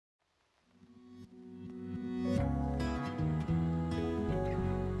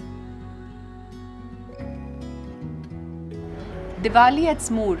Diwali at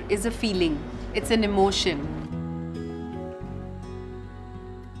SMOOR is a feeling, it's an emotion.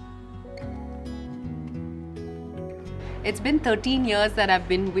 It's been 13 years that I've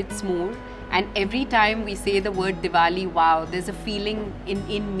been with SMOOR, and every time we say the word Diwali, wow, there's a feeling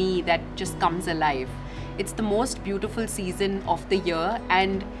in me that just comes alive. It's the most beautiful season of the year,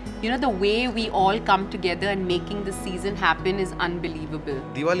 and you know, the way we all come together and making the season happen is unbelievable.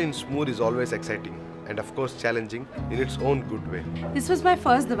 Diwali in SMOOR is always exciting and of course challenging in its own good way. This was my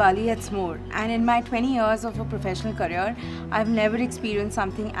first Diwali at SMOOR, and in my 20 years of a professional career, I've never experienced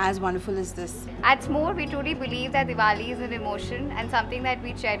something as wonderful as this. At SMOOR, we truly believe that Diwali is an emotion and something that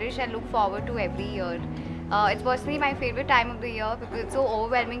we cherish and look forward to every year. It's personally my favorite time of the year because it's so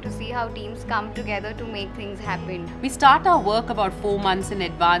overwhelming to see how teams come together to make things happen. We start our work about 4 months in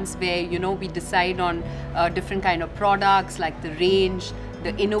advance, where we decide on different kind of products, like the range,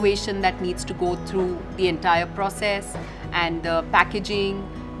 the innovation that needs to go through the entire process, and the packaging,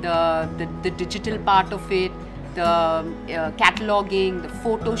 the digital part of it, the cataloging, the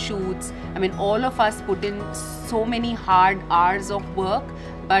photo shoots. I mean, all of us put in so many hard hours of work,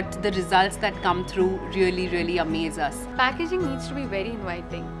 but the results that come through really amaze us. Packaging needs to be very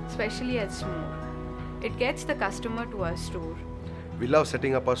inviting, especially at SMOOR. It gets the customer to our store. We love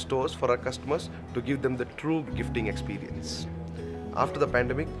setting up our stores for our customers to give them the true gifting experience. After the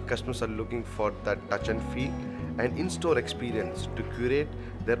pandemic, customers are looking for that touch and feel and in-store experience to curate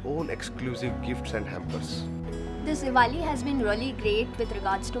their own exclusive gifts and hampers. This Diwali has been really great with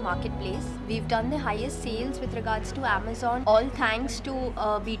regards to marketplace. We've done the highest sales with regards to Amazon, all thanks to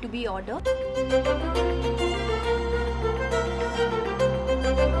B2B order.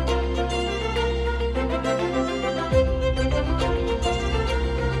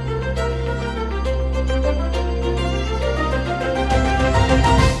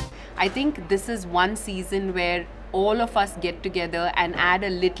 I think this is one season where all of us get together and add a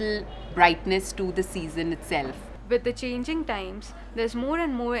little brightness to the season itself. With the changing times, there's more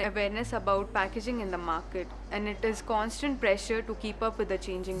and more awareness about packaging in the market, and it is constant pressure to keep up with the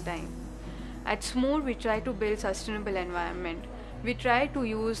changing time. At SMOOR, we try to build sustainable environment. We try to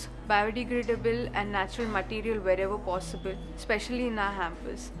use biodegradable and natural material wherever possible, especially in our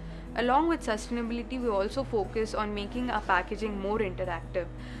hampers. Along with sustainability, we also focus on making our packaging more interactive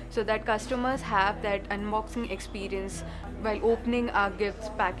so that customers have that unboxing experience while opening our gifts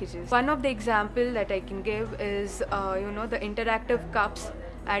packages. One of the example that I can give is the interactive cups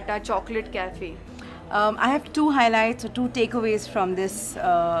at our chocolate cafe. I have two highlights or two takeaways from this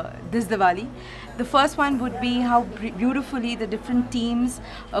Diwali. The first one would be how beautifully the different teams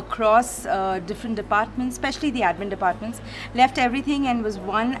across different departments, especially the admin departments, left everything and was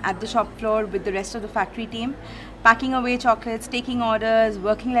one at the shop floor with the rest of the factory team, packing away chocolates, taking orders,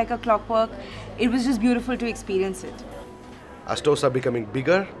 working like a clockwork. It was just beautiful to experience it. Our stores are becoming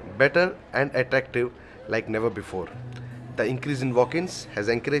bigger, better and attractive like never before. The increase in walk-ins has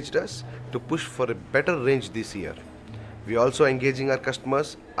encouraged us to push for a better range this year. We are also engaging our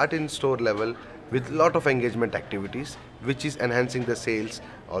customers at in-store level with a lot of engagement activities, which is enhancing the sales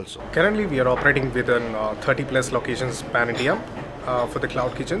also. Currently, we are operating within 30 plus locations pan-India for the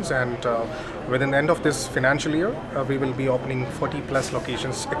cloud kitchens, and within the end of this financial year, we will be opening 40 plus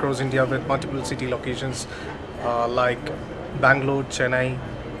locations across India with multiple city locations like Bangalore, Chennai,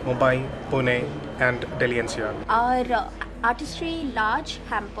 Mumbai, Pune and Delhi NCR. Our artistry large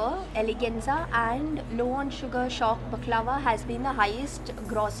hamper, eleganza and low on sugar shock baklava has been the highest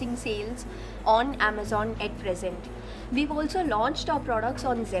grossing sales on Amazon at present. We've also launched our products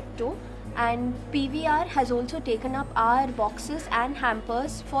on Zepto, and PVR has also taken up our boxes and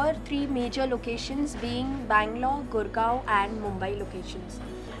hampers for 3 major locations, being Bangalore, Gurgaon and Mumbai locations.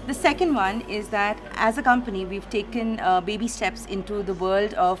 The second one is that as a company, we've taken baby steps into the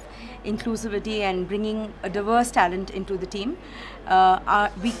world of inclusivity and bringing a diverse talent into the team.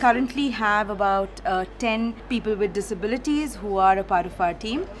 We currently have about 10 people with disabilities who are a part of our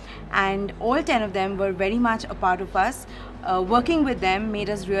team, and all 10 of them were very much a part of us. Working with them made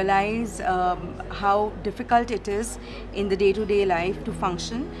us realize how difficult it is in the day-to-day life to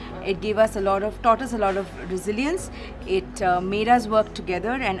function. It gave us taught us a lot of resilience. It made us work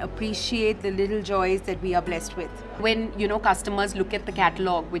together and appreciate the little joys that we are blessed with. When customers look at the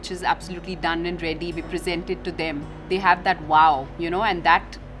catalog, which is absolutely done and ready, we present it to them. They have that wow, and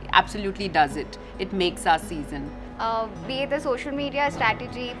that absolutely does it. It makes our season. Be it the social media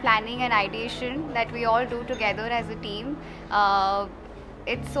strategy, planning and ideation that we all do together as a team,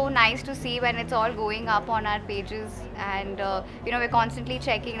 it's so nice to see when it's all going up on our pages, and you know, we're constantly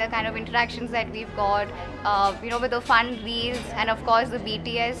checking the kind of interactions that we've got, you know, with the fun reels, and of course the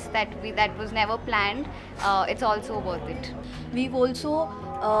BTS that was never planned. It's also worth it. We've also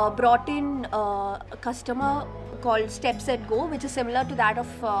brought in a customer called Steps at Go, which is similar to that of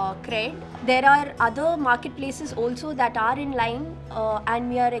Cred. There are other marketplaces also that are in line, and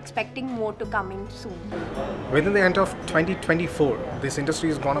we are expecting more to come in soon. Within the end of 2024, this industry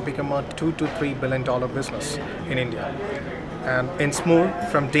is going to become a $2 to $3 billion business in India. And in SMOOR,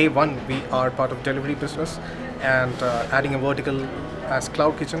 from day one, we are part of delivery business, and adding a vertical as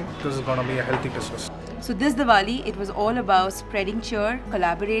cloud kitchen, this is going to be a healthy business. So this Diwali, it was all about spreading cheer,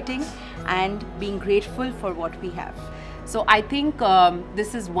 collaborating, and being grateful for what we have. So I think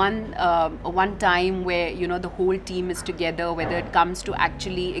this is one time where, you know, the whole team is together, whether it comes to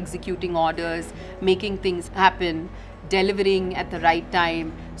actually executing orders, making things happen, delivering at the right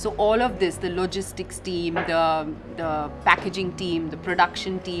time. So all of this, the logistics team, the packaging team, the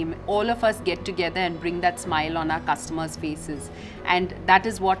production team, all of us get together and bring that smile on our customers' faces. And that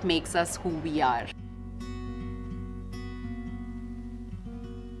is what makes us who we are.